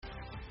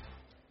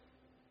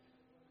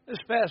This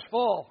past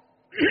fall,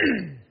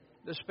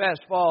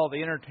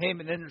 the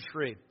entertainment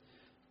industry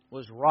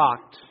was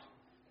rocked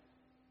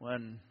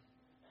when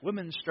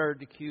women started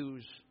to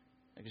accuse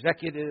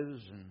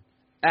executives and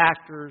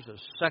actors of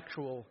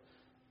sexual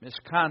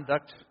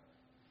misconduct.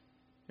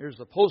 Here's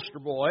the poster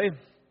boy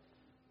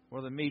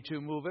for the Me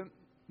Too movement,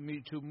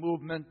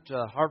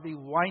 Harvey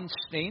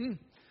Weinstein,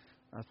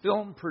 a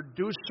film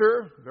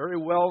producer, very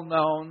well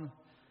known.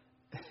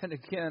 And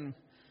again,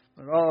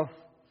 it all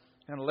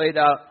kind of laid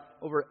out,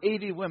 over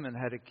 80 women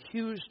had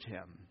accused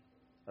him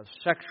of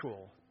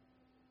sexual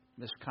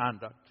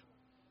misconduct.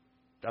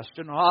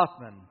 Dustin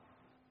Hoffman,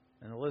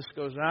 and the list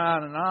goes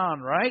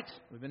on, right?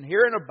 We've been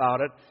hearing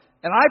about it,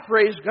 and I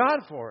praise God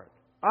for it.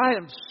 I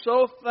am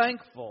so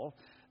thankful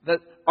that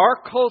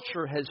our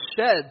culture has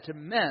said to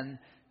men,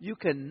 you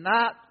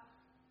cannot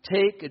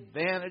take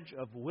advantage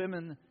of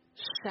women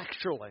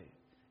sexually.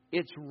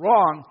 It's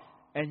wrong,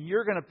 and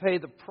you're going to pay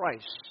the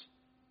price.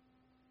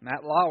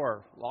 Matt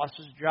Lauer lost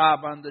his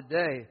job on the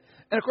day.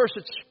 And of course,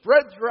 it's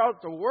spread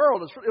throughout the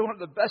world. It's really one of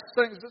the best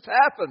things that's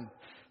happened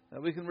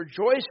that we can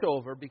rejoice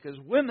over, because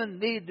women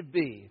need to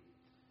be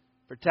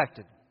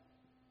protected.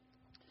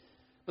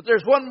 But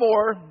there's one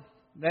more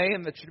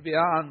name that should be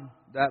on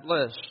that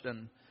list,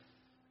 and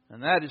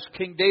that is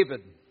King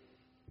David.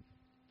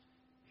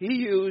 He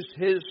used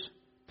his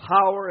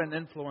power and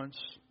influence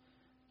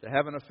to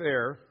have an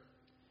affair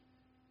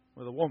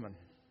with a woman,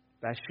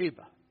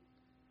 Bathsheba.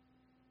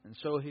 And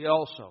so he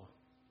also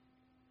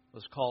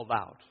was called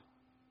out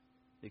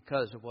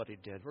because of what he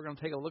did. We're going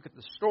to take a look at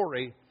the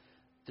story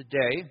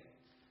today.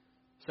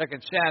 2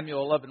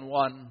 Samuel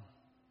 11:1.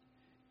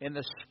 In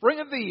the spring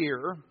of the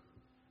year,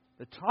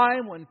 the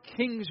time when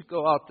kings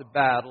go out to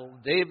battle,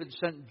 David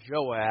sent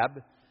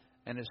Joab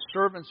and his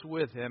servants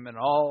with him and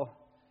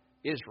all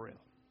Israel.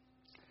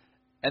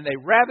 And they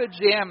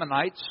ravaged the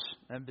Ammonites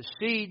and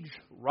besieged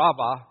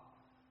Rabbah,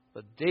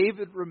 but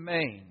David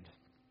remained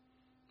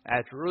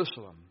at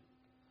Jerusalem.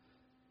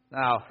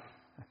 Now,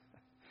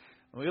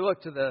 when we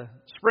look to the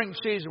spring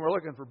season, we're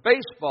looking for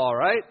baseball,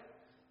 right?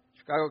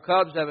 Chicago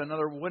Cubs have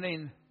another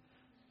winning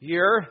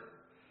year.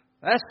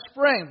 That's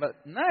spring, but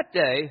in that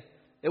day,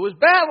 it was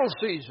battle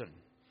season.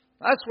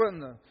 That's when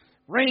the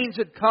rains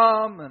had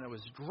come and it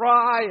was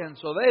dry, and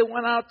so they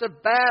went out to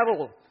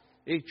battle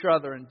each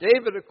other. And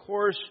David, of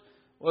course,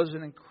 was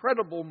an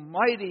incredible,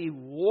 mighty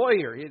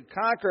warrior. He had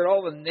conquered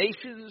all the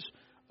nations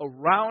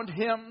around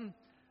him.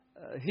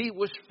 He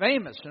was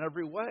famous in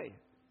every way.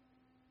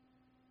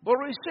 What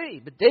do we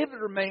see? But David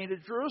remained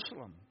at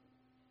Jerusalem.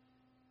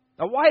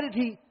 Now, why did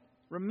he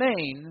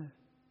remain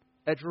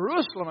at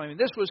Jerusalem? I mean,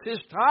 this was his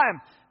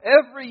time.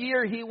 Every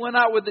year he went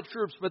out with the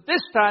troops, but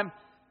this time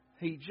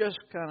he just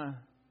kind of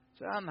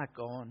said, I'm not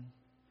going.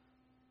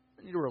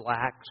 I need to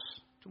relax.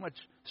 Too much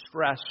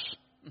stress.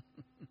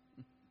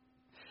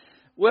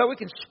 Well, we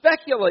can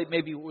speculate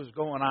maybe what was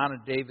going on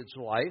in David's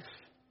life.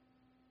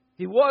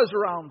 He was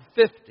around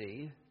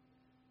 50.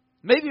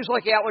 Maybe he was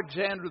like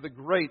Alexander the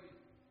Great,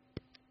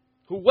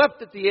 who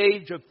wept at the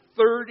age of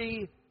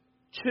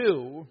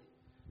 32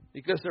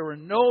 because there were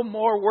no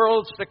more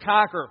worlds to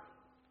conquer.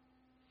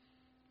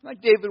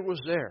 Like David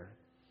was there.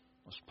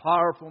 Most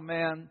powerful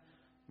man,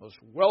 most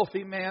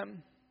wealthy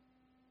man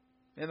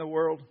in the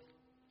world.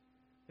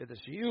 He had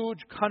this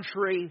huge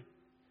country.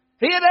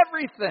 He had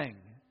everything.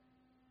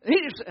 He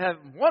just had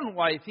one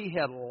wife. He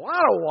had a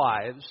lot of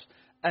wives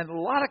and a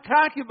lot of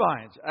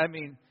concubines. I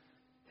mean,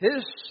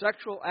 his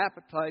sexual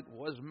appetite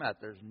was met.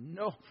 There's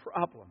no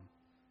problem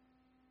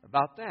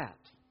about that.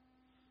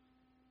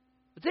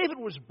 But David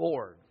was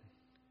bored.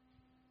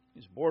 He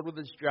was bored with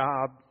his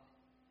job,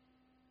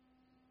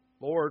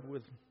 bored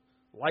with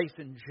life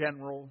in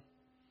general.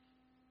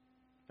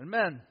 And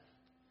men,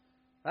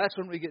 that's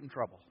when we get in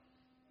trouble.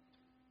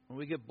 When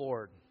we get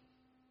bored.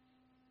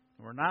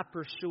 And we're not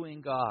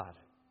pursuing God.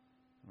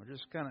 We're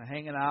just kind of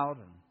hanging out,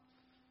 and,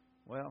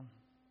 well,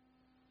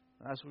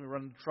 that's when we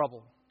run into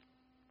trouble.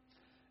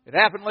 It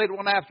happened late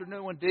one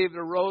afternoon when David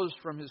arose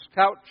from his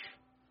couch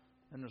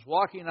and was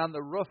walking on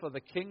the roof of the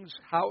king's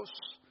house,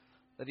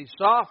 that he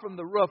saw from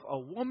the roof a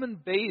woman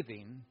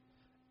bathing,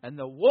 and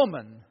the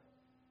woman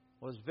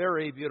was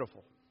very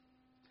beautiful.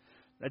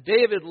 Now,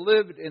 David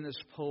lived in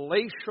this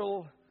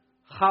palatial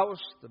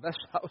house, the best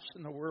house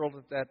in the world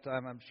at that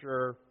time, I'm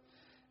sure.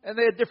 And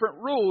they had different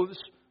roofs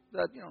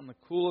that, in the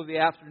cool of the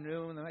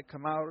afternoon, they might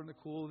come out in the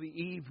cool of the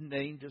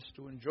evening just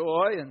to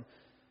enjoy. And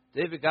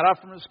David got up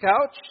from his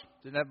couch,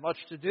 didn't have much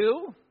to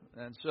do,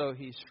 and so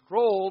he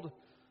strolled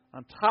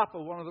on top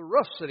of one of the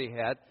roofs that he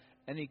had,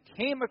 and he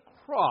came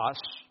across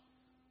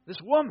this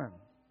woman.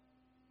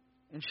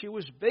 And she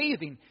was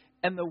bathing,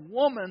 and the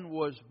woman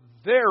was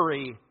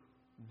very,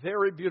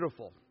 very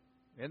beautiful.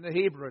 In the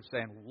Hebrew, it's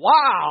saying,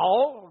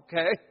 wow,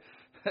 okay,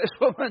 this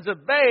woman's a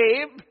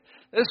babe.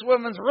 This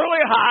woman's really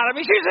hot. I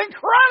mean, she's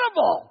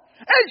incredible.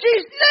 And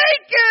she's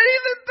naked,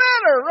 even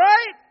better,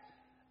 right?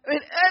 I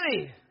mean,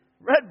 any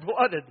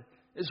red-blooded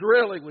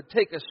Israeli would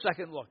take a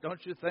second look,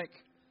 don't you think?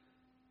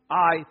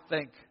 I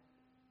think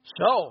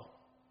so.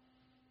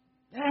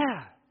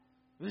 Yeah,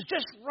 it was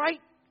just right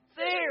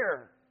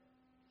there.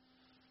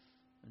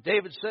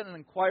 David sent and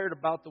inquired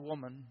about the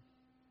woman.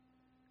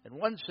 And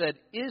one said,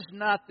 "Is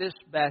not this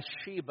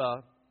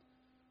Bathsheba,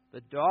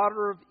 the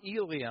daughter of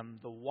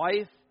Eliam, the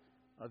wife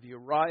of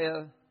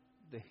Uriah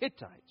the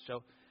Hittite?"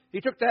 So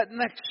he took that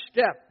next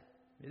step.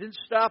 He didn't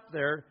stop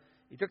there.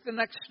 He took the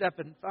next step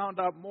and found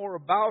out more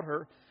about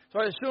her. So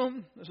I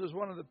assume this is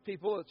one of the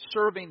people that's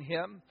serving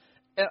him.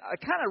 And I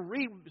kind of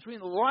read between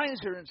the lines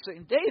here and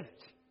saying, David,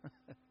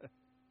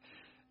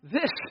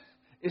 this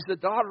is the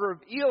daughter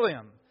of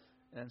Eliam.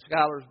 And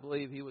scholars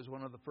believe he was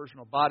one of the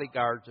personal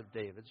bodyguards of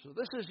David. So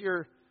this is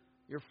your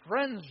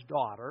friend's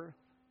daughter,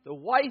 the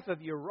wife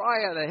of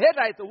Uriah the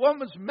Hittite. The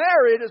woman's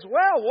married as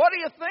well. What are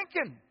you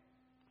thinking?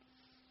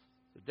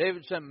 So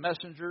David sent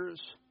messengers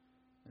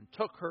and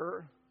took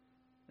her,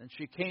 and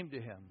she came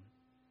to him,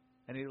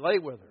 and he lay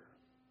with her.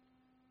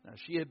 Now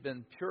she had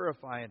been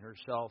purifying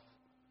herself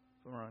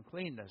from her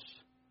uncleanness.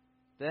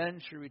 Then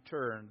she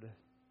returned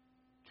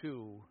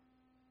to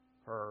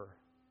her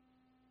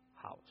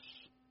house.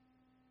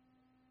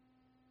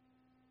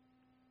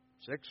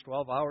 6,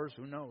 12 hours,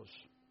 who knows?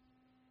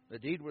 The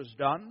deed was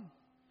done,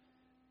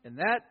 and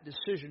that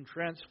decision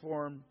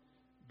transformed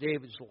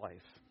David's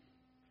life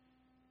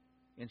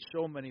in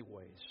so many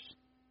ways.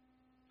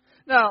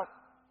 Now,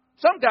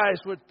 some guys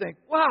would think,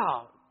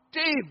 wow,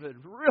 David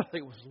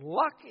really was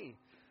lucky.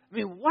 I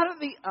mean, what are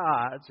the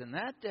odds in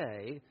that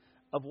day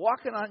of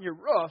walking on your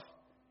roof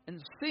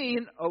and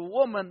seeing a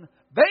woman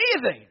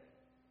bathing?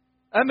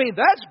 I mean,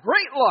 that's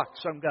great luck,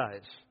 some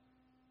guys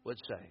would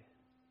say.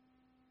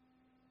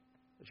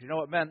 But you know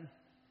what, men?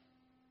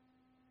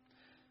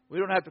 We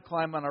don't have to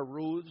climb on our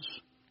roofs.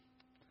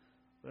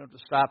 We don't have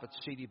to stop at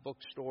seedy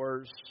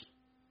bookstores.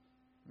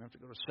 We don't have to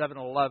go to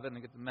 7-Eleven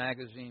and get the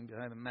magazine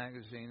behind the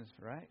magazines,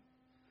 right?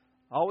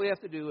 All we have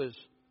to do is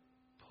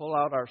pull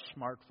out our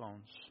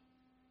smartphones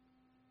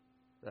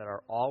that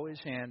are always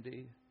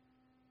handy,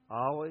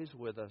 always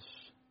with us,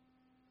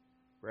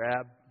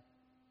 grab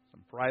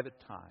some private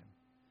time,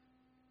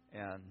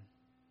 and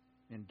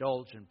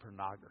indulge in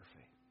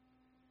pornography.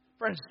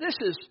 Friends, this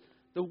is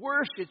the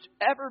worst it's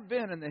ever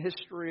been in the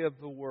history of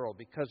the world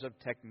because of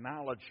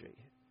technology.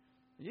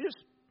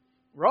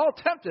 We're all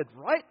tempted,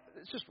 right?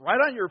 It's just right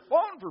on your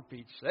phone, for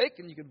Pete's sake,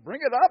 and you can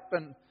bring it up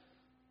and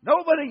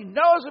nobody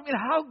knows. I mean,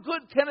 how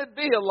good can it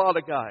be, a lot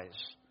of guys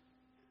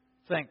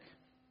think.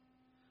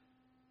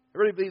 I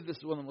really believe this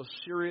is one of the most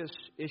serious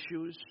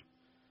issues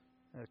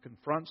that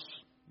confronts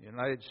the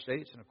United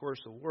States and, of course,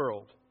 the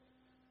world.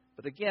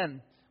 But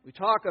again, we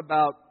talk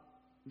about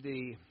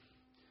the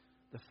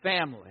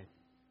family,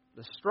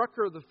 the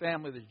structure of the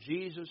family that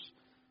Jesus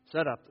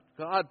set up, that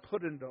God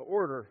put into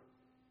order.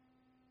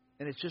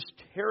 And it's just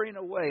tearing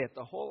away at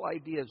the whole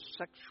idea of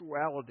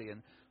sexuality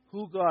and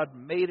who God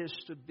made us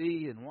to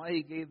be and why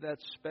He gave that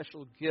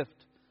special gift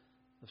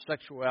of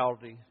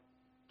sexuality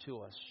to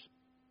us.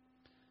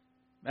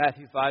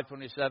 Matthew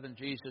 5:27,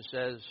 Jesus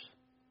says,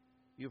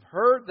 "You've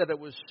heard that it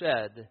was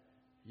said,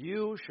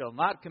 'You shall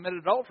not commit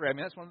adultery.'" I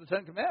mean, that's one of the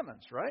 10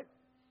 Commandments, right?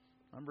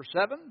 Number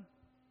 7.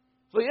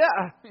 So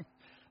yeah,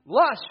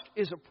 lust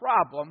is a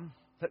problem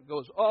that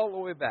goes all the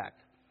way back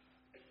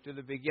to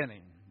the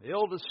beginning. The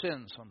oldest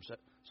sin,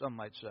 some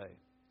might say.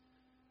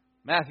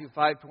 Matthew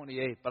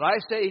 5:28, "But I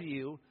say to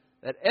you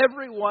that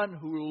everyone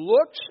who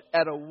looks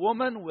at a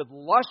woman with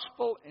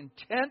lustful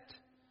intent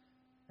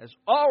has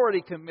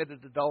already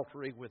committed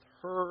adultery with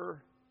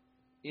her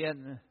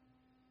in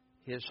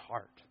his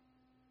heart."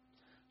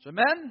 So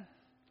men,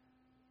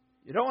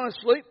 you don't want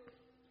to sleep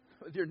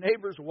with your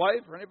neighbor's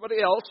wife or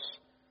anybody else.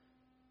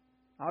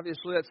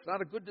 Obviously, that's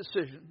not a good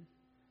decision.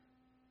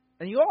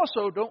 And you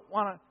also don't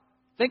want to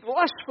think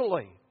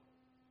lustfully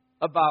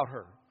about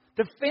her,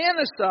 to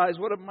fantasize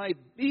what it might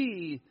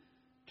be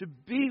to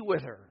be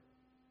with her.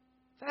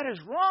 That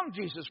is wrong,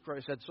 Jesus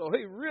Christ said. So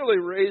He really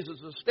raises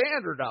the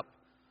standard up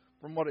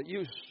from what it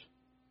used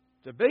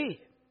to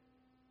be.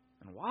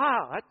 And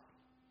wow,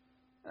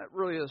 that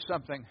really is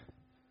something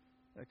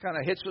that kind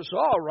of hits us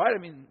all, right? I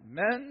mean,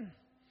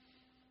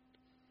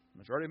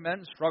 majority of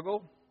men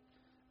struggle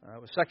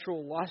with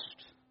sexual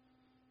lust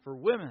for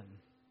women.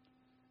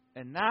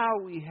 And now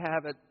we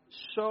have it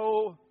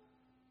so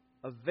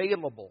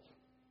available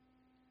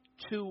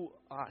to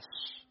us.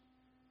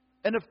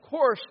 And of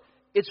course,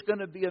 it's going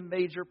to be a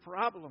major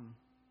problem.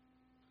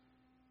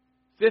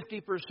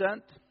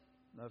 50%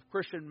 of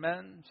Christian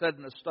men said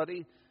in a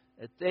study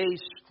that they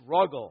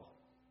struggle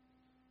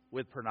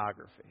with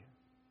pornography.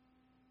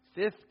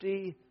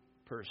 50%.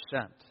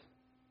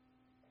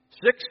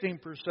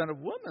 16% of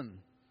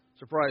women,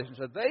 surprisingly,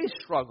 said they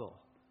struggle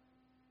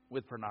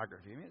with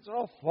pornography. I mean, it's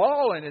all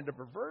falling into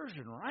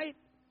perversion, right?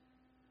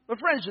 But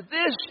friends,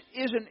 this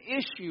is an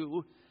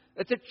issue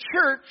that the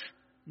church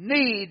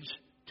needs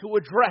to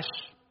address.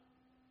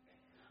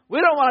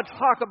 We don't want to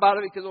talk about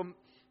it because it'll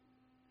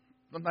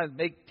sometimes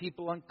make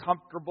people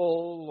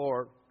uncomfortable,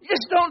 or you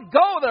just don't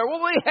go there.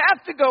 Well, we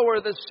have to go where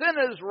the sin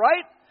is,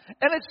 right?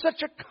 And it's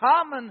such a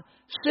common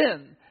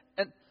sin.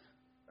 And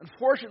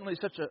unfortunately,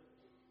 such a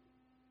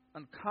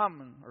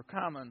uncommon or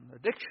common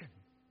addiction.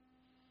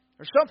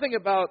 There's something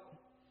about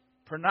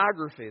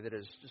pornography that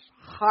is just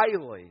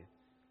highly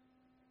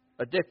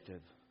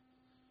addictive.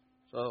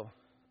 So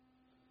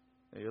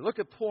you look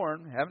at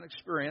porn, have an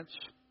experience,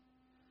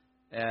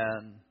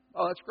 and,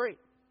 oh, that's great.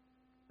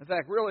 In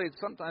fact, really, it's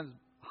sometimes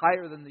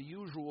higher than the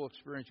usual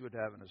experience you would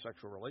have in a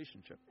sexual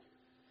relationship.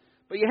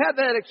 But you have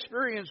that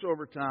experience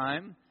over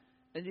time,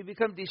 and you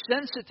become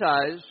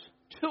desensitized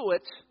to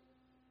it,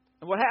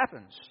 and what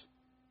happens?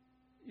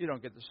 You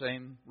don't get the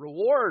same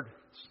reward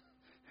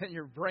in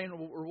your brain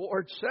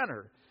reward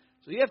center.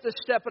 So you have to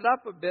step it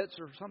up a bit,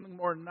 or something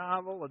more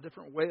novel, a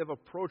different way of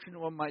approaching it,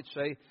 one might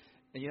say.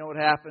 And you know what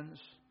happens?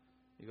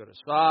 You go to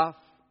soft,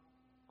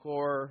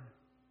 core,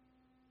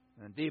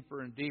 and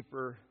deeper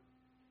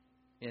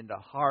into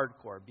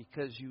hardcore,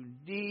 because you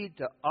need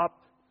to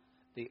up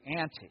the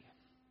ante.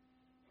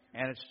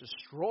 And it's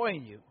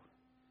destroying you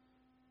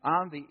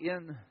on the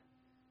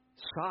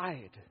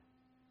inside.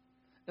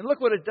 And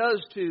look what it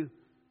does to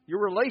your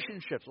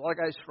relationships. A lot of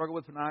guys struggle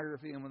with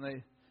pornography, and when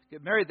they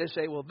get married, they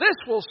say, well, this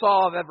will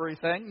solve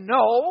everything.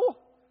 No,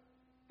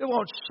 it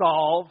won't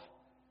solve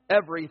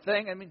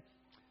everything. I mean,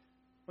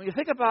 when you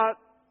think about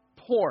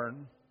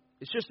porn,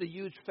 it's just a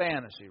huge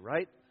fantasy,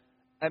 right?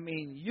 I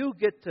mean, you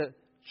get to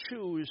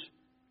choose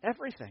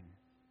everything.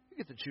 You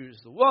get to choose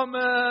the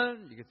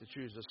woman, you get to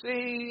choose the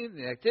scene,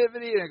 the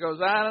activity, and it goes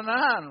on and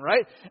on,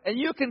 right? And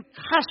you can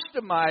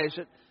customize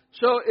it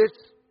so it's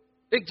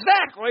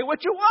exactly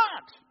what you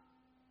want.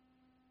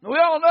 We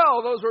all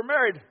know, those who are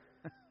married,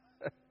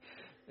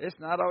 it's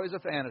not always a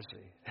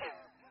fantasy.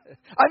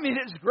 I mean,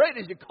 it's great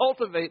as you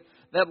cultivate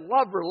that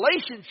love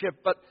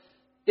relationship, but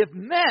if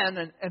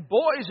men and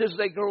boys as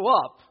they grow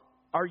up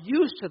are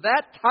used to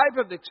that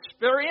type of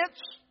experience,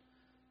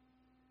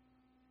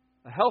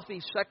 a healthy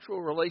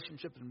sexual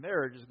relationship in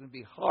marriage is going to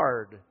be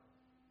hard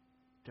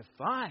to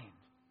find.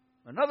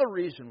 Another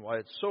reason why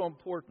it's so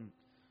important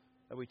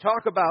that we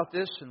talk about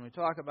this and we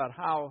talk about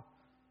how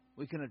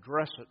we can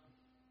address it.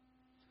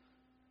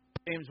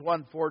 James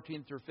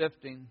 1:14 through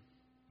 15.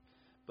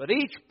 But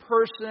each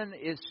person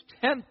is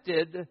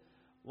tempted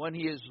when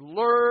he is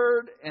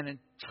lured and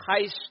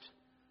enticed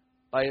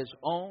by his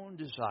own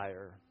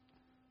desire.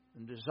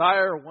 And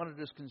desire, when it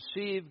is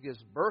conceived,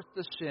 gives birth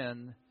to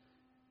sin.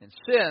 And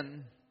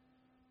sin,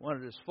 when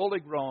it is fully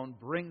grown,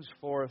 brings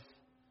forth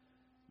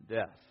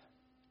death.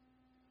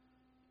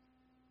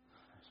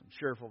 Some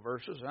cheerful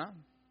verses, huh?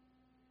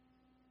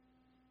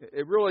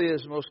 It really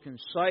is the most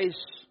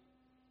concise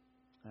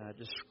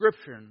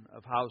description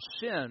of how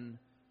sin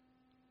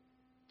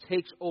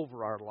takes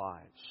over our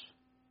lives.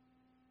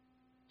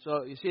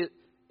 So, you see,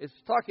 it's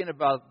talking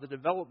about the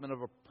development of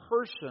a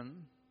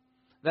person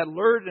that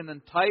lured and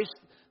enticed.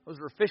 Those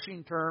were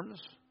fishing terms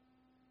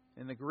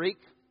in the Greek.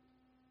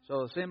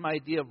 So the same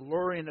idea of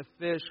luring a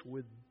fish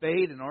with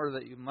bait in order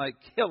that you might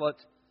kill it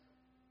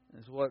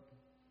is what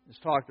is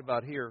talked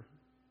about here.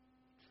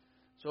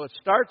 So it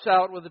starts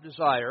out with a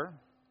desire,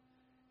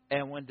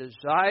 and when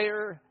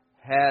desire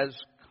has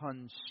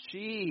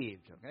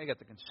conceived, okay, you got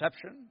the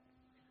conception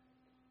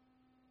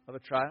of a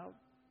child,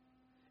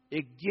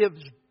 it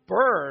gives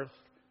birth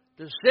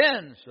to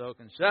sin. So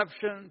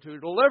conception to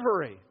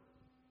delivery.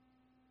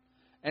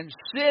 And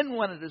sin,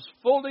 when it is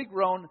fully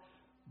grown,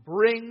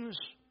 brings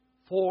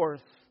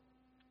forth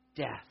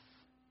death.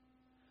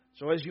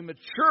 So as you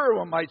mature,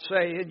 one might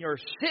say, in your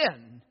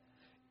sin,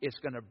 it's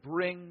going to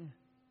bring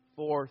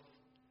forth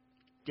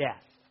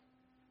death.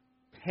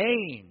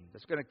 Pain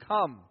that's going to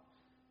come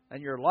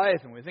in your life.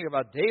 And we think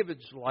about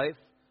David's life,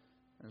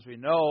 as we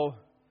know,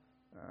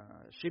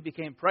 she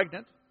became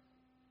pregnant.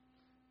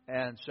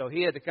 And so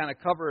he had to kind of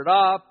cover it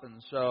up.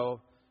 And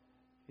so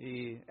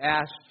he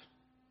asked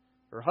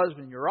her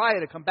husband Uriah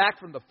to come back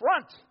from the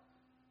front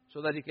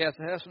so that he could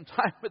have some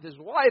time with his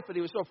wife. But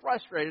he was so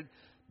frustrated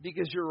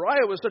because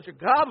Uriah was such a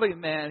godly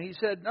man. He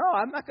said, no,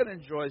 I'm not going to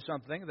enjoy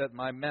something that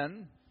my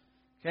men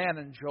can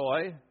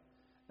enjoy.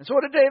 And so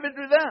what did David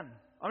do then?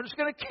 I'm just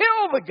going to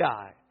kill the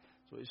guy.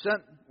 So he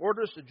sent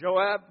orders to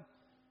Joab,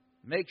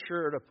 make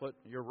sure to put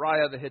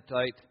Uriah the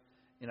Hittite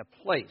in a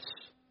place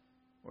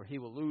where he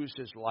will lose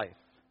his life.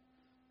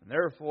 And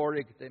therefore,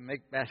 they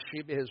make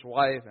Bathsheba his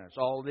wife, and it's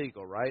all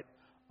legal, right?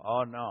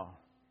 Oh, no.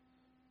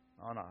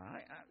 Oh, no.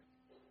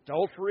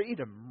 Adultery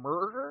to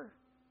murder?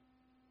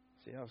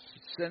 See how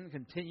sin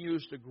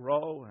continues to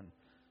grow.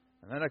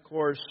 And then, of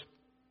course,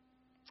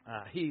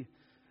 he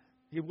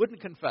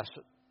wouldn't confess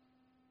it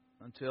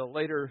until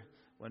later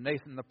when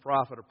Nathan the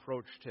prophet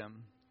approached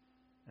him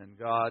and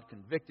God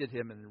convicted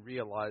him and he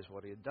realized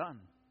what he had done.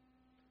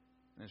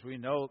 And as we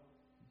know,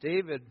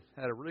 David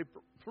had a really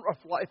rough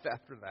life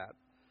after that.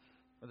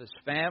 With his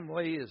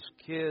family, his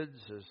kids,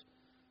 his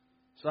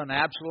son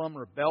Absalom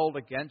rebelled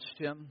against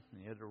him.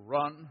 He had to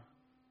run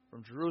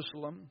from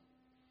Jerusalem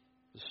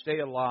to stay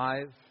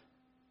alive.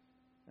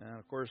 And,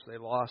 of course, they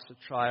lost a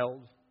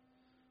child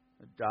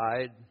that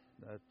died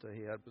that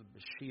he had with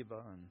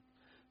Bathsheba. And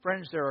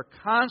friends, there are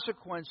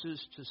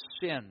consequences to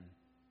sin,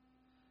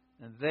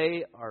 and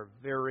they are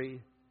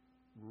very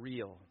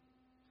real.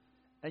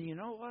 And you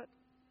know what?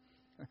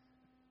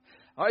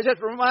 I always have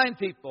to remind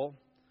people,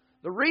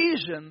 the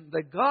reason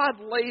that God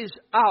lays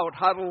out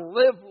how to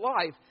live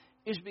life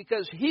is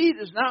because He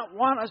does not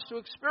want us to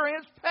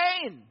experience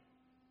pain.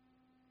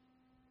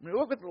 When you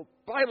look at what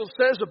the Bible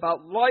says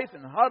about life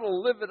and how to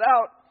live it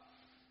out,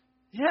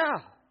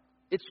 yeah,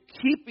 it's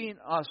keeping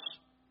us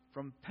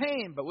from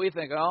pain. But we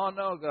think, oh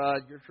no,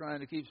 God, you're trying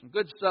to keep some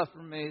good stuff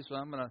from me, so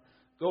I'm going to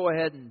go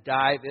ahead and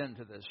dive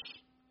into this.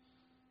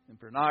 And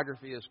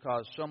pornography has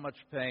caused so much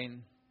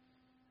pain,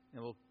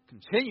 and will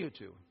continue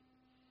to,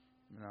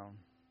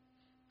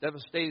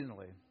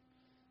 devastatingly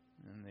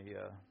in the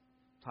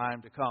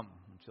time to come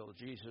until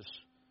Jesus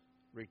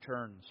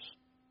returns.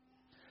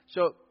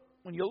 So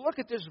when you look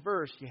at this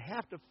verse, you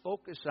have to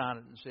focus on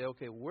it and say,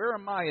 okay, where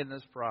am I in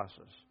this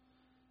process?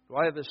 Do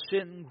I have a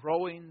sin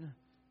growing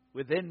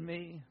within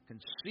me,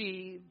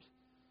 conceived,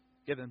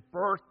 given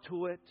birth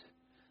to it?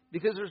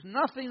 Because there's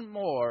nothing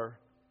more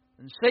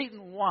than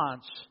Satan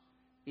wants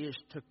is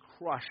to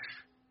crush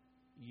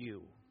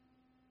you,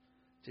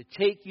 to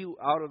take you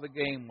out of the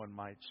game, one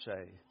might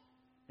say,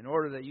 in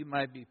order that you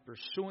might be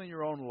pursuing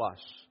your own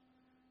lusts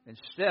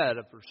instead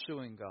of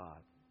pursuing God.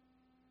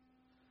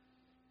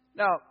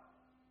 Now,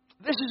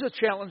 this is a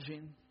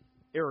challenging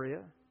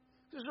area.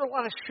 There's a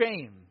lot of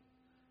shame.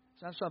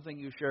 It's not something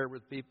you share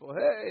with people.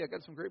 Hey, I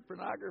got some great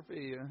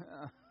pornography.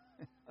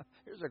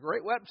 Here's a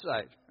great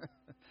website.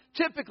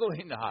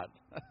 Typically not,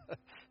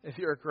 if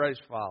you're a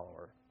Christ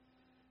follower.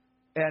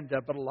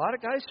 But a lot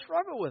of guys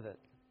struggle with it.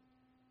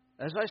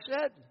 As I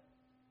said,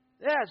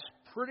 yeah, it's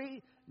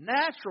pretty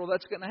natural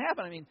that's going to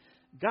happen. I mean,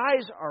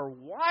 guys are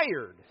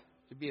wired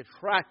to be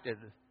attracted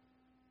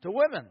to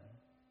women.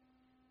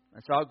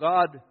 That's how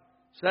God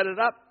set it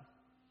up.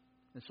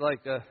 It's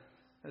like a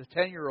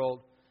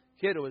 10-year-old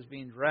kid who was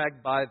being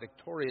dragged by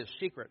Victoria's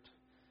Secret.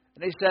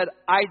 And they said,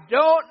 I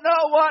don't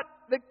know what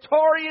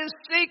Victoria's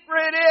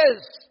Secret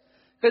is.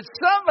 Could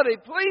somebody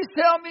please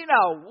tell me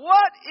now,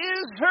 what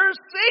is her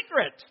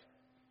secret?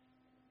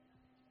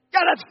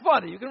 Yeah, that's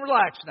funny. You can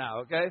relax now,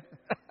 okay?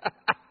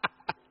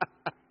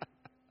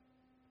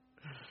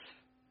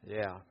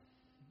 Yeah.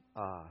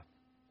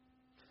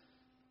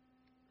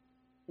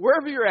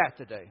 Wherever you're at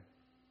today,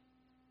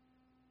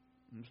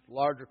 in this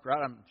larger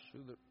crowd, I'm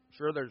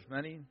sure there's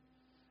many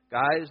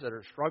guys that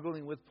are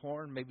struggling with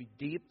porn, maybe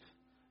deep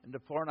into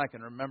porn. I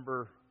can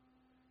remember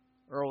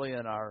early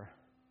in our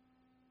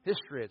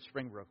history at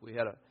Springbrook, we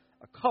had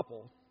a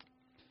couple,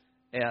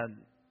 and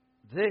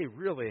they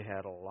really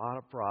had a lot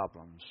of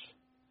problems.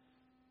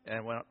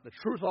 And when the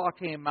truth all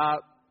came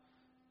out,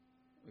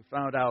 we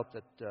found out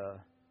that the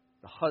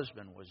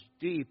husband was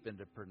deep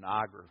into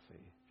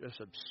pornography, just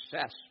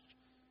obsessed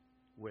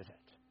with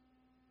it.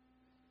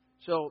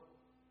 So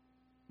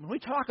when we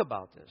talk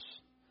about this,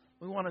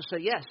 we want to say,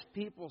 yes,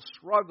 people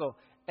struggle,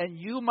 and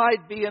you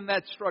might be in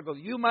that struggle.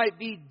 You might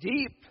be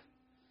deep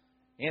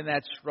in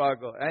that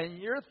struggle, and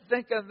you're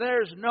thinking,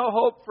 there's no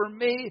hope for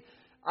me.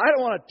 I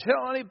don't want to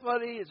tell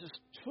anybody. It's just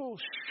too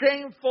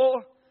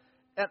shameful,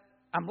 and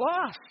I'm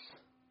lost.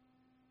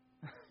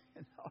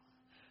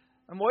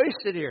 I'm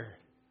wasted here.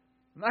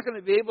 I'm not going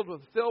to be able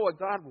to fulfill what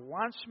God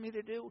wants me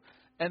to do.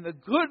 And the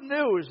good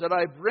news that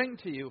I bring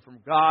to you from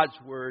God's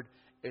Word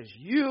is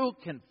you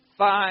can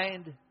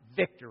find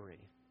victory.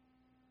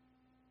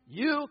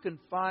 You can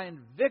find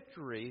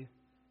victory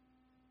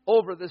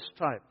over this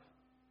type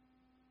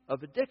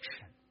of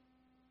addiction.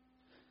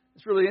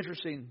 It's really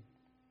interesting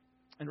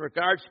in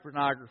regards to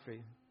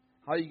pornography,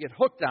 how you get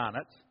hooked on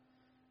it.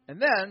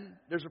 And then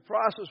there's a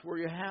process where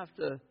you have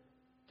to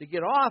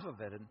get off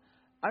of it. And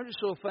I'm just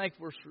so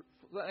thankful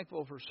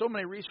for so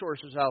many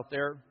resources out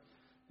there.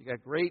 You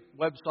got great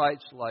websites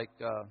like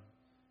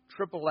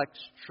Triple X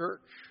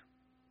Church.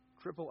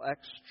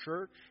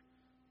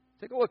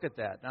 Take a look at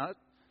that. Now,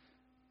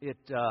 it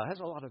has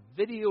a lot of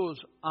videos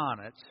on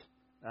it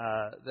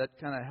that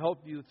kind of help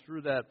you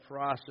through that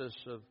process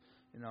of,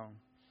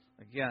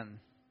 again,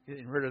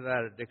 getting rid of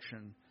that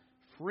addiction,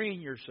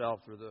 freeing yourself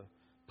through the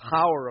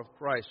power of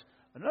Christ.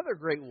 Another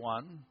great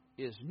one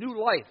is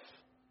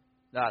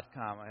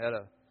newlife.com. I had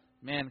a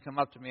man come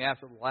up to me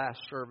after the last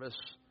service,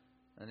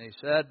 and he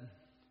said,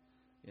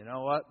 you know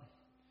what?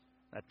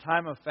 That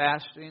time of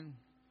fasting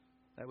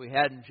that we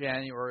had in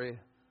January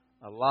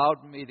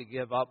allowed me to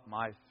give up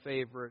my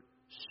favorite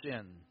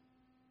sin,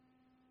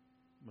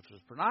 which was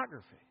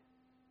pornography.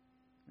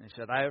 And he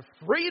said, I have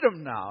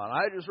freedom now, and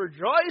I just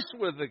rejoice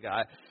with the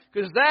guy,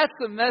 because that's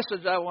the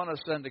message I want to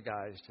send to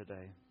guys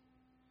today.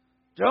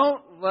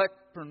 Don't let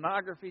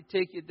pornography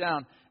take you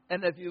down.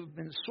 And if you've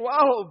been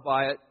swallowed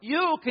by it,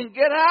 you can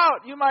get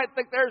out. You might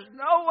think there's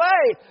no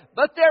way,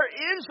 but there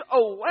is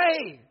a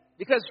way.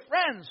 Because,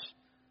 friends,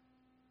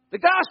 the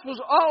gospel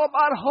is all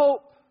about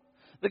hope.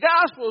 The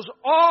gospel is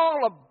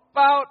all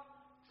about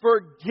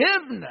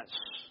forgiveness.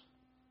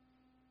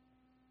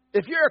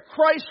 If you're a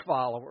Christ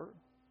follower,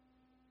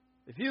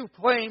 if you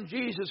claim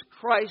Jesus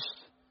Christ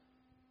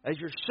as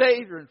your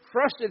Savior and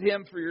trusted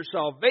Him for your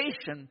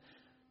salvation,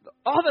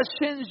 all the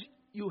sins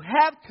you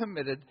have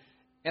committed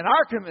and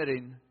are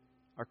committing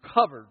are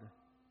covered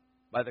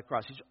by the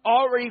cross. He's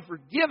already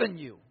forgiven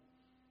you.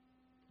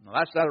 Now,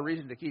 that's not a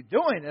reason to keep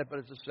doing it, but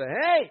it's to say,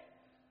 hey,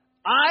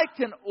 I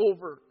can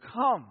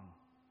overcome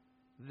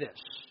this.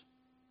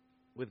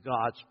 with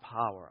God's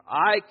power.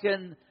 I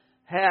can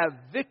have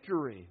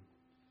victory.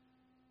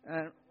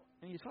 And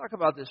when you talk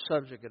about this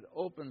subject, it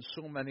opens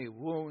so many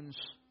wounds.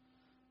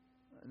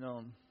 I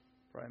know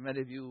probably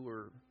many of you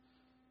were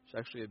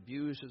sexually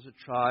abused as a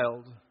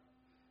child,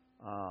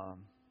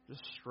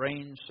 just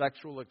strange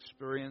sexual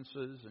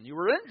experiences, and you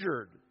were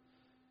injured.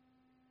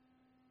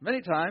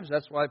 Many times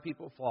that's why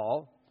people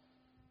fall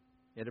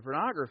into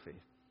pornography.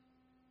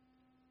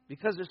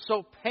 Because it's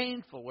so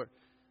painful.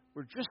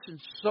 We're just in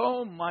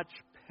so much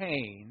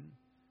pain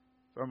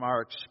from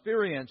our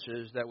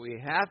experiences that we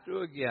have to,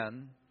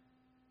 again,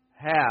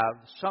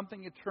 have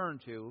something to turn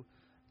to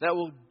that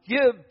will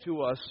give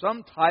to us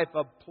some type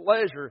of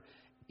pleasure,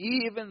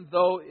 even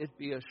though it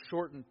be a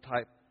shortened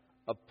type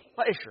of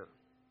pleasure.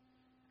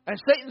 And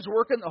Satan's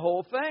working the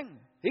whole thing.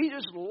 He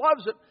just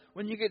loves it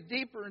when you get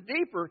deeper and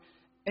deeper,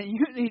 and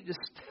you need to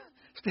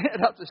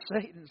stand up to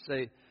Satan and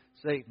say,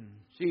 Satan,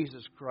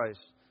 Jesus Christ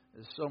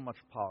is so much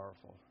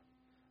powerful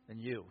than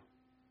you.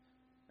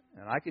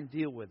 And I can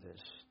deal with this,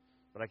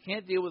 but I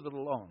can't deal with it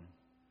alone.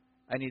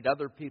 I need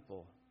other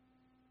people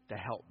to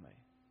help me.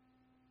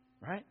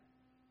 Right?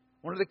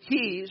 One of the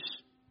keys,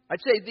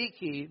 I'd say the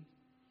key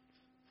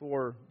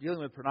for dealing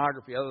with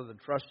pornography other than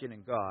trusting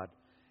in God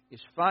is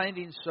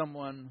finding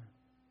someone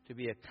to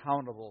be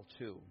accountable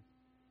to.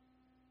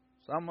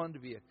 Someone to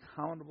be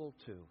accountable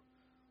to.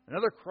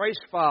 Another Christ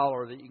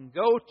follower that you can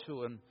go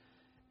to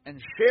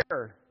and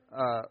share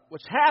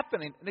what's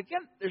happening. And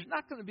again, there's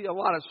not going to be a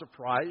lot of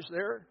surprise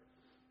there.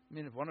 I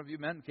mean, if one of you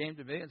men came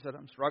to me and said,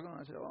 I'm struggling,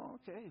 I said, oh,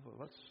 okay, well,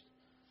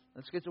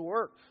 let's get to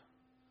work.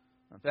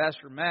 And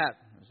Pastor Matt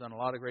has done a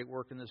lot of great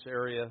work in this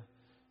area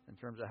in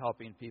terms of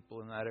helping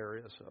people in that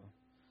area. So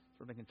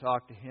certainly can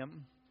talk to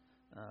him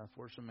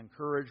for some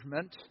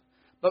encouragement.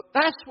 But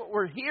that's what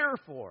we're here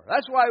for.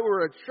 That's why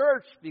we're a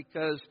church,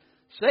 because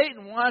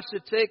Satan wants to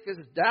take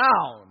us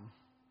down.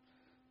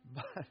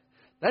 But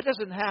that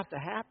doesn't have to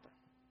happen.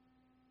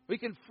 We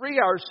can free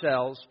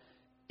ourselves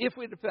if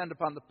we depend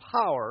upon the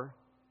power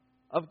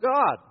of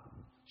God.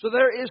 So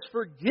there is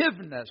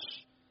forgiveness.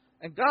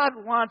 And God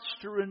wants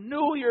to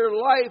renew your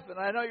life. And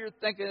I know you're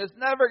thinking, it's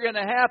never going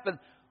to happen.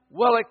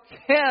 Well, it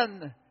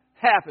can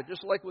happen.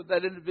 Just like with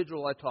that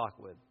individual I talked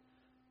with.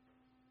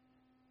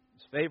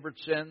 His favorite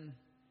sin.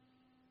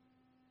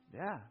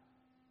 Yeah.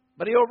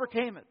 But he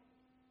overcame it.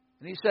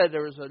 And he said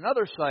there was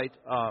another site,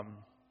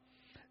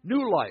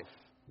 New Life.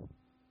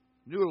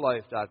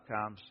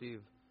 NewLife.com.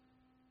 Steve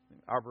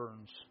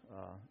Arburn's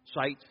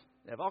site.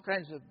 They have all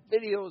kinds of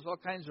videos, all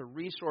kinds of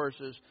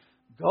resources.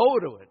 Go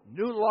to it,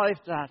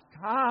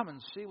 newlife.com,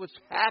 and see what's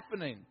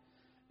happening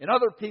in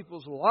other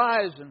people's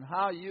lives and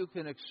how you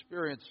can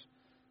experience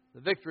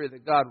the victory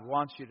that God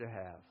wants you to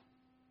have.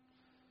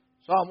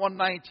 Psalm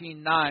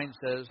 119:9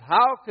 says,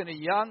 how can a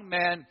young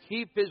man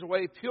keep his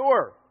way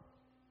pure?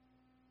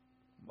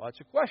 Well, it's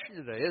a question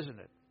today, isn't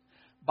it?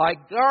 By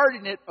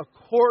guarding it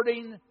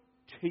according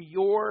to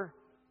your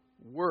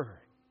word.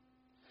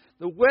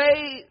 The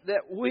way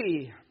that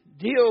we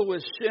deal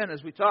with sin,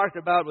 as we talked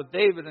about with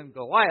David and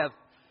Goliath,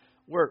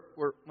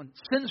 when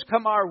sins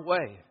come our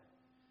way,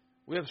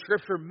 we have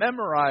Scripture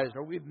memorized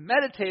or we've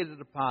meditated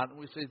upon it, and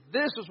we say,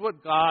 this is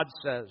what God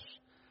says.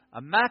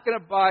 I'm not going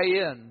to buy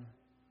in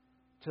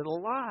to the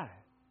lie.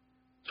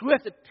 So we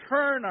have to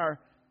turn our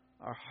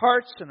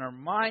hearts and our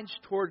minds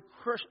toward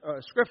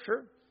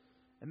Scripture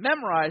and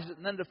memorize it,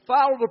 and then to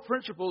follow the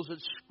principles that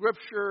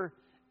Scripture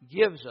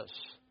gives us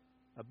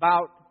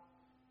about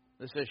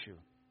this issue.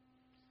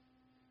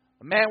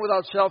 A man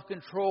without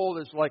self-control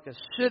is like a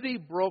city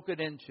broken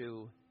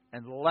into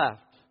and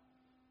left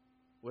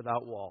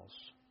without walls.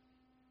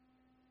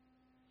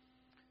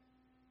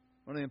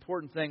 One of the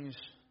important things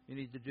you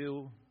need to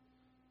do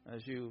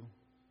as you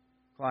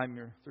climb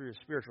through your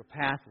spiritual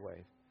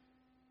pathway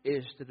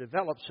is to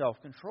develop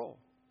self-control.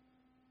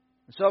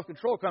 And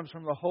self-control comes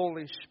from the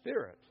Holy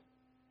Spirit,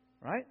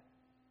 right?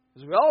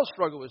 Because we all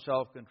struggle with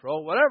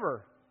self-control,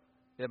 whatever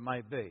it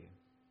might be.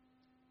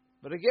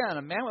 But again,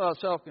 a man without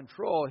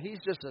self-control, he's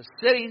just a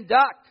sitting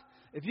duck.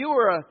 If you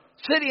were a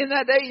city in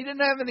that day, you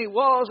didn't have any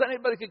walls,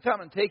 anybody could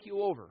come and take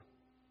you over.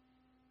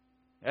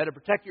 You had to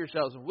protect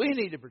yourselves, and we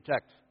need to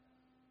protect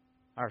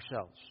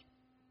ourselves.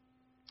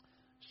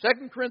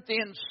 2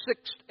 Corinthians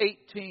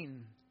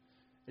 6:18,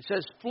 it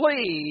says,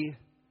 flee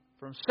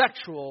from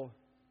sexual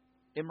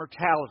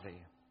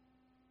immorality.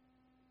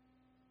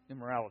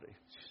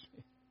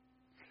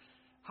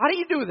 How do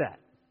you do that?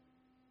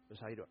 This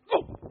is how you do it. Oh!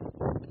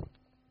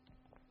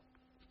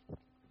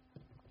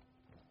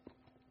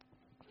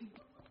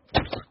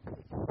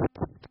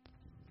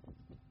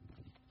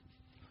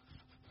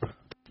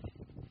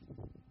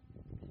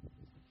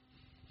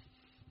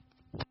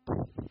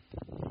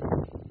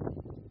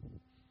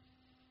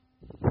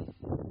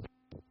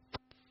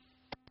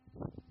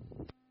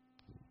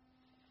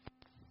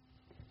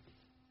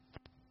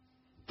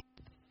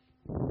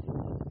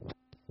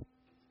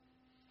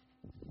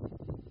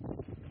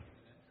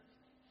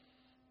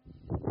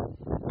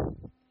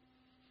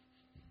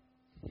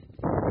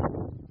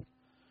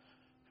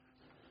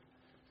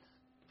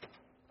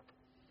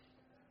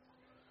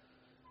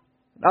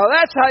 Now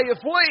that's how you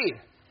flee.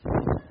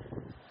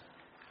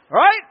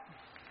 Right?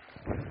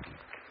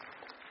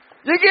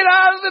 You get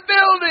out of the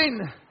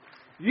building.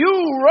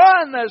 You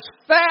run as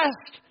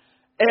fast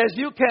as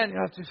you can. You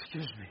have to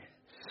excuse me.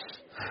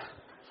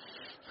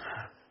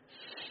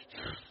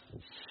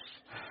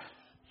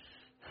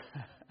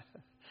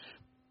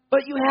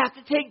 But you have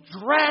to take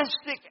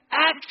drastic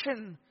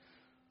action.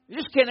 You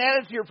just can't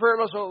add it to your prayer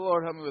list, oh,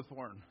 Lord, help me with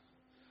Warren.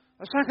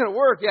 That's not going to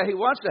work. Yeah, He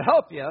wants to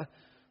help you,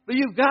 but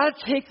you've got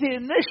to take the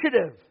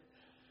initiative.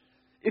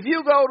 If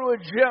you go to a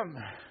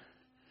gym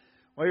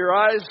where your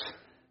eyes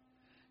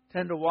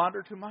tend to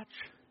wander too much,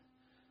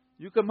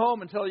 you come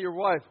home and tell your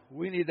wife,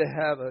 we need to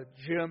have a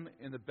gym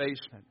in the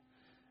basement,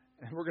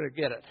 and we're going to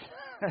get it.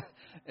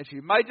 And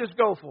she might just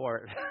go for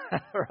it,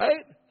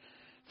 right?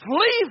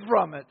 Flee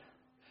from it.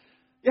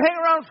 You hang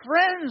around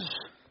friends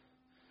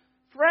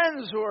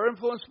who are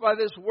influenced by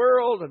this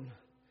world, and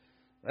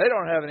they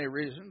don't have any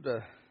reason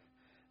to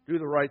do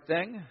the right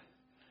thing.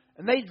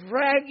 And they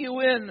drag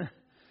you in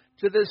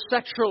to this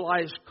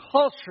sexualized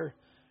culture.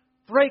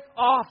 Break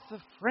off the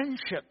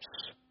friendships.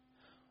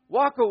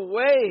 Walk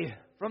away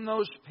from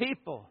those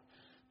people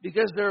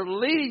because they're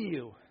leading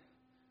you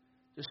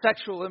to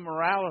sexual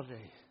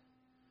immorality.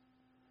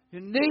 You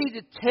need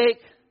to take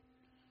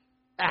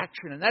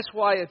action. And that's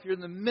why if you're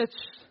in the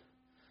midst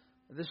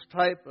of this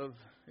type of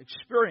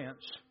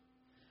experience,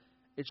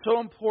 it's so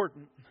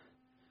important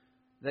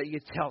that you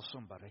tell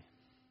somebody.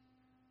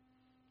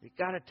 You've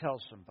got to tell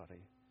somebody.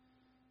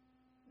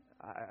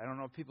 I don't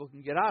know if people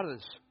can get out of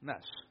this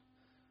mess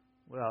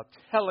without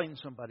telling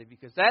somebody,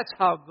 because that's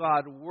how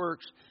God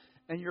works,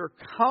 and you're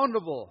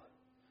accountable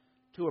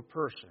to a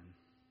person.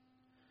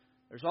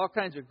 There's all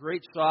kinds of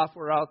great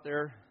software out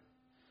there,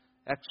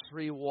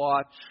 X3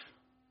 Watch,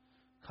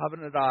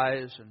 Covenant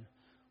Eyes, and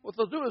what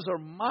they'll do is they'll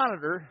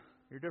monitor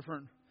your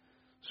different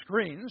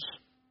screens,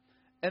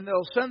 and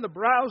they'll send the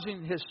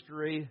browsing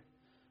history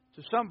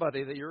to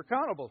somebody that you're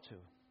accountable to.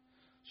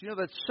 So you know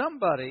that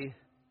somebody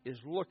is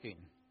looking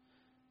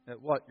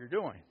at what you're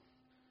doing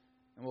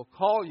and will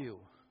call you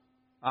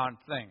on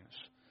things.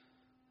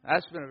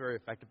 That's been very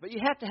effective. But you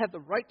have to have the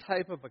right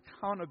type of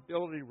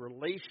accountability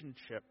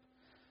relationship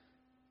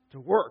to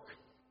work.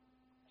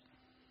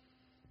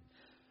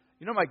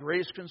 You know, my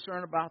greatest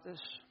concern about this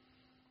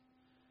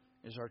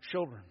is our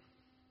children.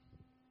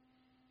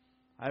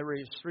 I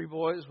raised 3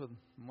 boys with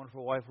my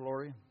wonderful wife,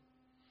 Lori.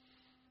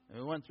 And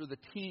we went through the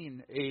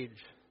teen age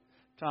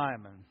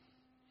time, and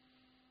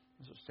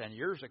this was 10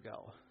 years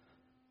ago.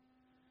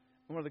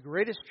 One of the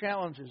greatest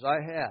challenges I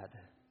had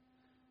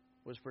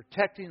was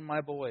protecting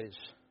my boys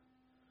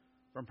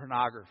from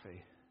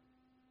pornography.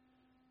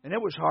 And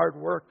it was hard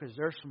work because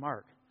they're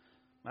smart.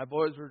 My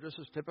boys were just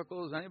as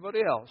typical as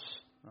anybody else.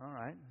 All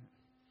right.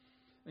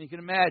 And you can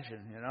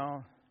imagine, you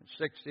know, at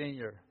 16,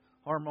 your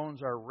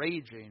hormones are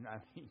raging. I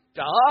mean,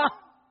 duh!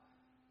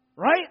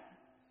 Right?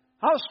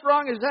 How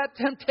strong is that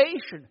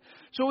temptation?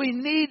 So we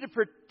need to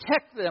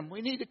protect them.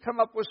 We need to come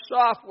up with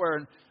software.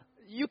 And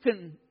you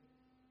can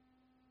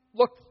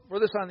look for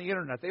this on the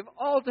internet. They have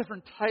all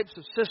different types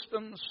of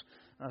systems.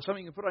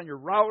 Something you can put on your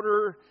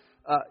router.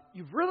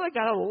 You've really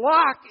got to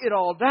lock it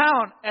all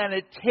down, and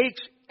it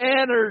takes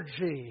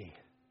energy.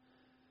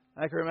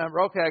 I can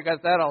remember, okay, I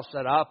got that all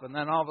set up, and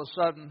then all of a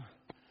sudden,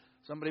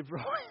 somebody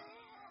broke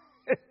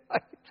it.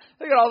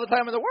 They got all the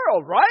time in the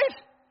world, right?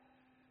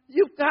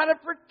 You've got to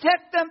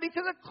protect them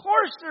because, of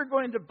course, they're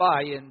going to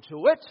buy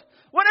into it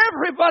when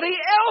everybody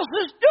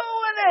else is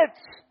doing it.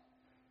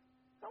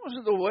 That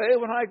wasn't the way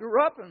when I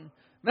grew up, and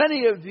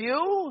many of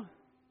you,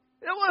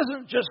 it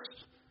wasn't just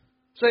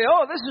say,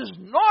 oh, this is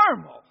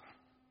normal.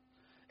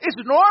 It's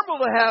normal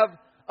to have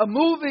a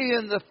movie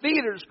in the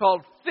theaters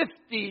called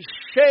 50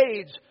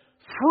 Shades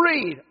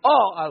Freed.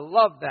 Oh, I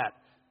love that.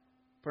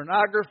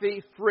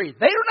 Pornography free.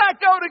 They do not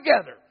go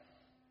together.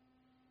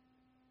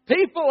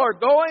 People are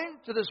going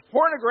to this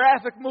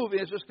pornographic movie.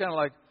 It's just kind of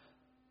like,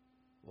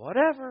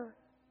 whatever.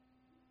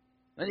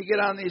 Then you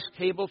get on these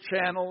cable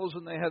channels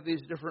and they have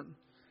these different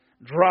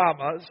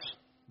dramas.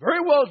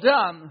 Very well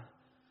done.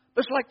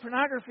 But it's like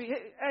pornography.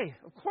 Hey,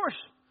 of course,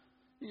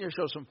 you need to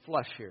show some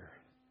flesh here.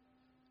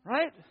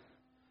 Right?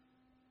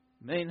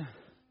 I mean, a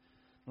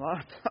lot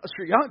of us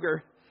were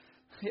younger.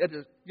 You had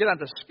to get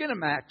onto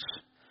Skinamax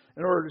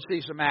in order to see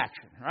some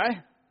action,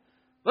 right?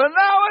 But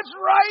now it's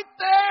right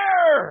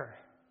there.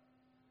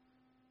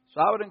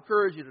 So I would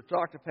encourage you to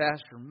talk to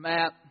Pastor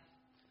Matt,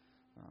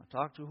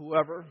 talk to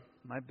whoever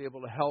might be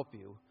able to help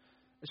you,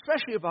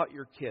 especially about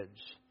your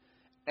kids.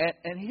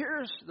 And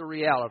here's the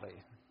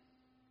reality.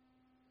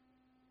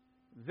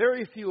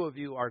 Very few of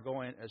you are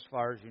going as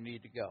far as you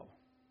need to go.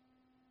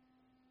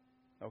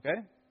 Okay?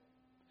 I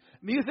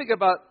mean, you think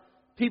about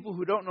people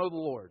who don't know the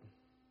Lord,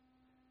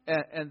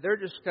 and they're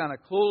just kind of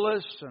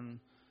clueless, and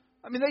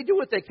I mean, they do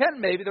what they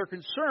can, maybe, they're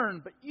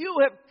concerned, but you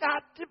have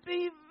got to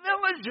be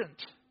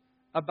vigilant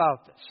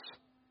about this.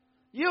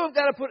 You have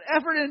got to put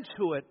effort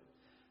into it,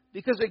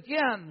 because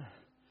again,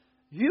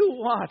 you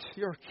want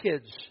your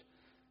kids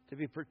to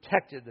be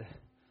protected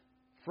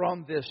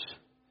from this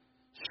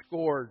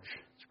scourge.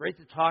 It's great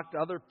to talk to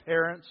other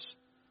parents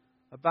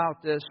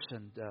about this.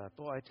 And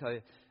boy, I tell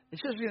you,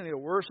 it's just going to get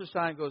worse as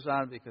time goes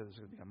on because it's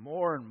going to be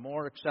more and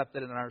more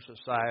accepted in our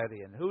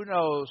society. And who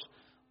knows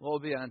what will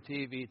be on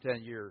TV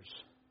 10 years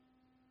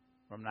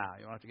from now.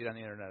 You don't have to get on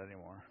the internet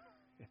anymore.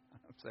 You know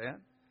what I'm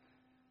saying?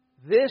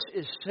 This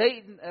is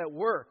Satan at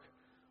work.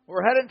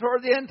 We're heading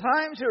toward the end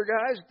times here,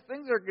 guys.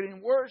 Things are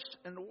getting worse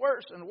and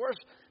worse and worse.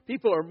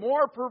 People are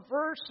more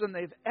perverse than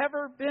they've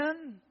ever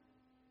been.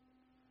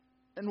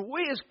 And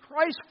we as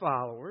Christ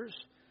followers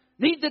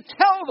need to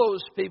tell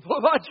those people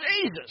about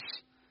Jesus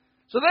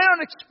so they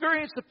don't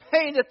experience the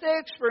pain that they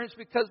experience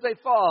because they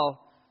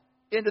fall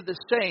into the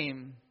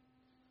same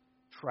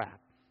trap.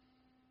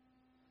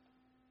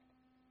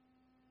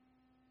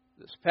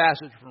 This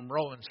passage from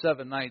Romans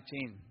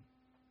 7:19.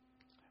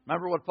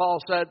 Remember what Paul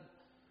said?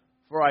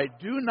 For I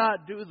do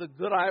not do the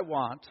good I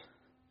want,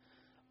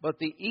 but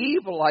the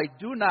evil I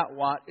do not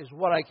want is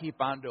what I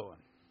keep on doing.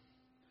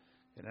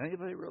 Can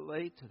anybody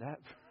relate to that?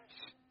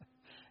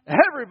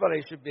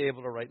 Everybody should be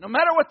able to relate. No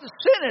matter what the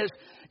sin is,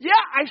 yeah,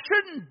 I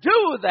shouldn't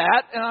do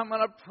that, and I'm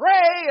going to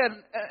pray,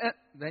 and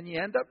then you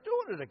end up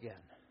doing it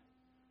again.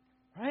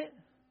 Right?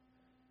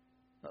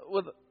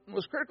 Well, the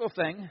most critical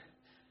thing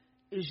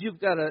is you've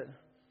got to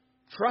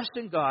trust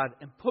in God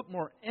and put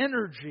more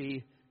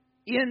energy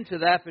into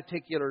that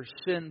particular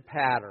sin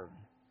pattern.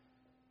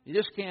 You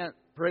just can't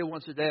pray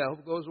once a day, I hope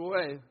it goes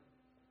away.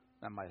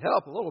 That might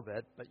help a little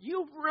bit, but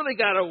you've really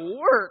got to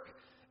work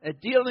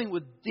at dealing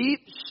with deep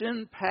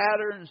sin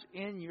patterns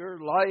in your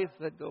life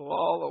that go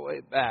all the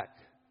way back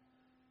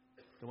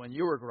to when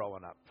you were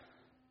growing up.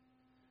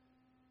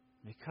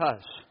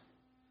 Because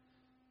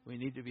we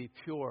need to be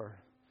pure.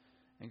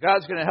 And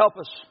God's going to help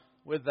us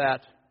with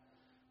that.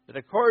 That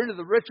according to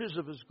the riches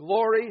of His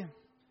glory,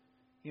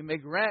 He may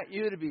grant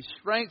you to be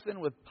strengthened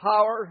with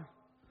power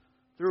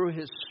through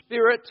His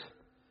Spirit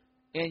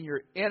in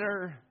your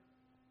inner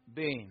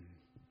being.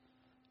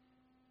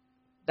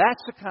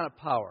 That's the kind of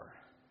power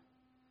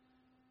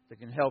that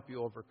can help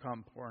you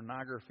overcome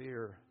pornography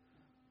or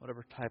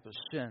whatever type of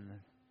sin.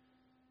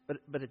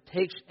 But it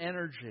takes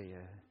energy.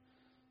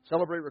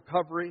 Celebrate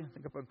Recovery, I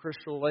think up on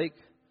Crystal Lake,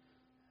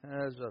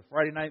 has a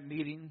Friday night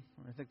meeting.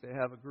 I think they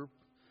have a group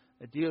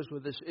that deals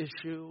with this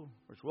issue.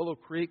 There's Willow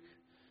Creek,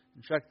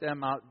 and check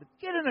them out. But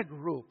get in a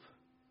group,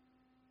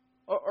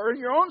 or in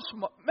your own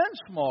men's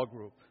small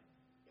group.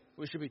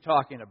 We should be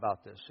talking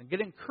about this and get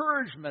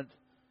encouragement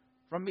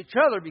from each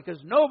other because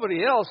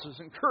nobody else is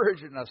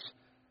encouraging us.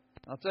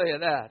 I'll tell you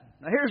that.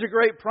 Now here's a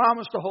great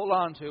promise to hold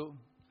on to.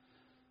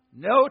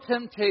 No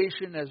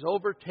temptation has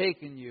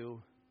overtaken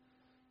you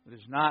that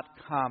is not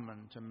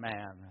common to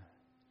man.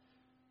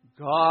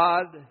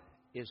 God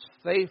is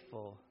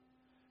faithful,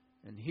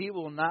 and He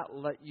will not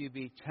let you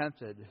be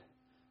tempted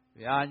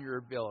beyond your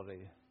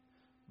ability.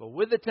 But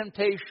with the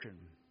temptation,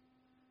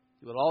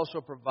 He will also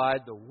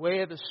provide the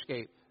way of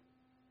escape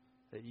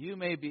that you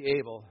may be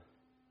able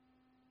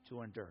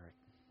to endure it.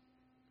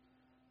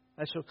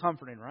 That's so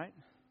comforting, right?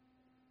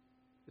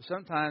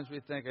 Sometimes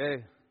we think,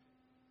 hey,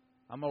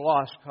 I'm a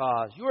lost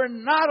cause. You are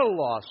not a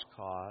lost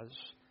cause.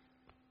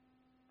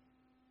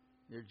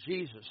 You're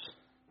Jesus.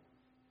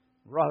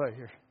 Brother,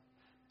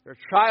 you're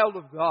a child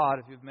of God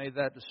if you've made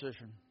that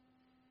decision.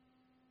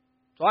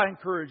 So I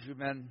encourage you,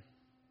 men,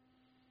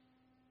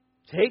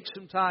 take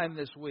some time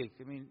this week.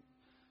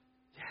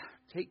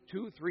 Take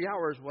 2-3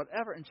 hours,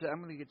 whatever, and say,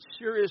 I'm going to get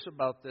serious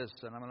about this,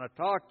 and I'm going to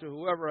talk to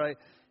whoever I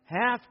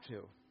have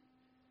to.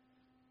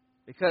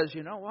 Because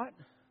you know what?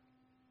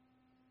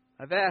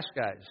 I've asked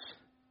guys,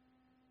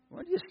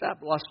 when do you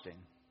stop lusting?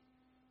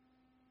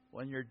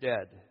 When you're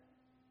dead.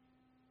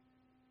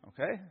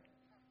 Okay?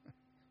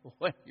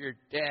 When you're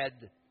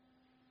dead.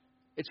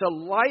 It's a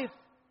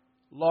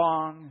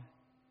lifelong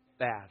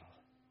battle.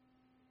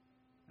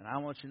 And I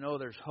want you to know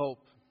there's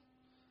hope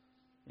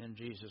in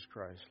Jesus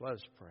Christ. Let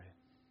us pray.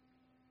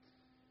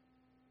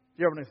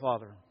 Dear Heavenly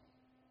Father,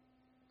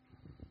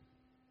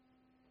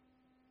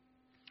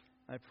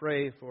 I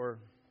pray for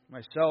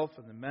myself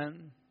and the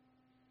men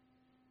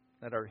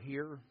that are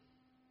here.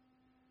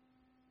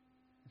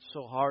 It's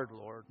so hard,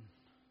 Lord.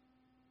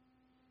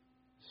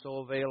 So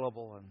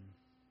available. And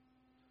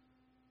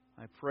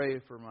I pray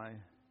for my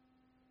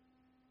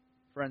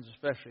friends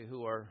especially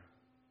who are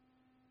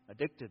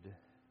addicted.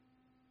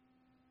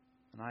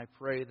 And I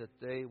pray that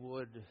they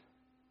would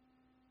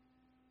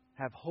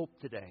have hope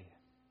today.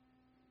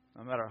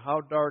 No matter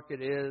how dark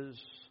it is.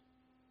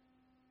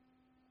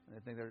 I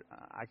think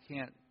I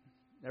can't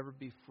never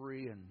be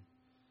free, and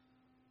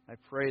I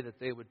pray that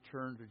they would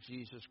turn to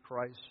Jesus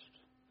Christ.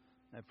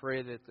 I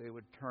pray that they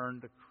would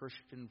turn to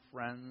Christian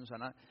friends.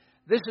 And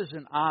this is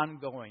an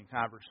ongoing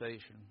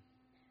conversation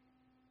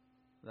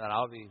that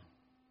I'll be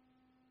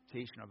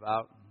teaching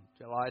about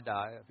until I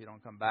die if you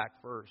don't come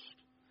back first.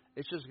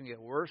 It's just going to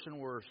get worse and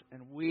worse,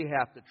 and we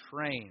have to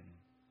train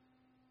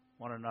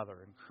one another,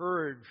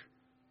 encourage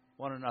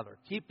one another,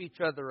 keep each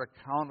other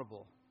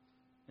accountable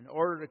in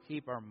order to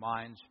keep our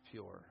minds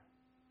pure.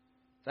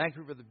 Thank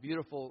you for the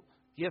beautiful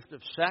gift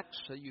of sex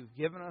that you've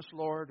given us,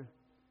 Lord.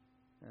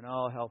 And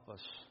help us.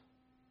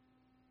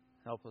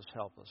 Help us,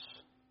 help us.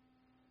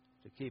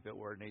 to keep it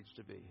where it needs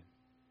to be.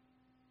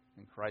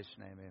 In Christ's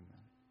name,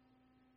 amen.